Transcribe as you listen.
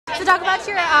talk about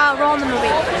your role in the movie.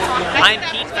 I'm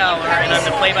Pete Fowler, and I'm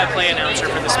the play-by-play announcer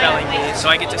for the spelling bee, so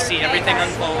I get to see everything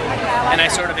unfold, and I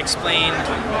sort of explain,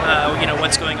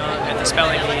 what's going on at the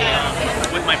spelling bee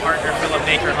with my partner Philip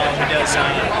Baker Hall, who does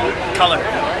color.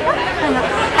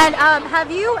 And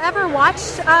have you ever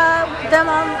watched them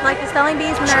on the spelling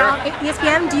bees when they're on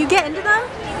ESPN? Do you get into them?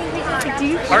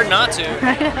 Hard not to.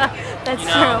 That's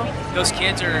true. Those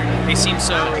kids they seem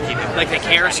so, like they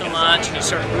care so much, and you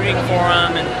start rooting for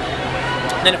them, and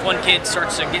then if one kid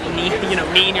starts to get mean,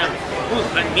 you're like, ooh,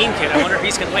 that mean kid, I wonder if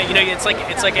he's going to win. It's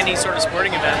like any sort of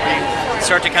sporting event where you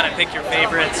start to kind of pick your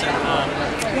favorites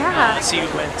and see who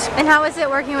wins. And how was it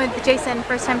working with Jason,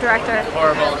 first-time director?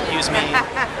 Horrible. He was mean.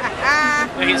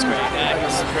 He was great. Yeah, he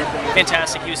was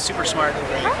fantastic. He was super smart and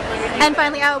great. And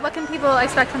finally, what can people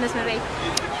expect from this movie?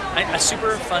 A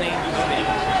super funny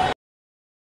movie.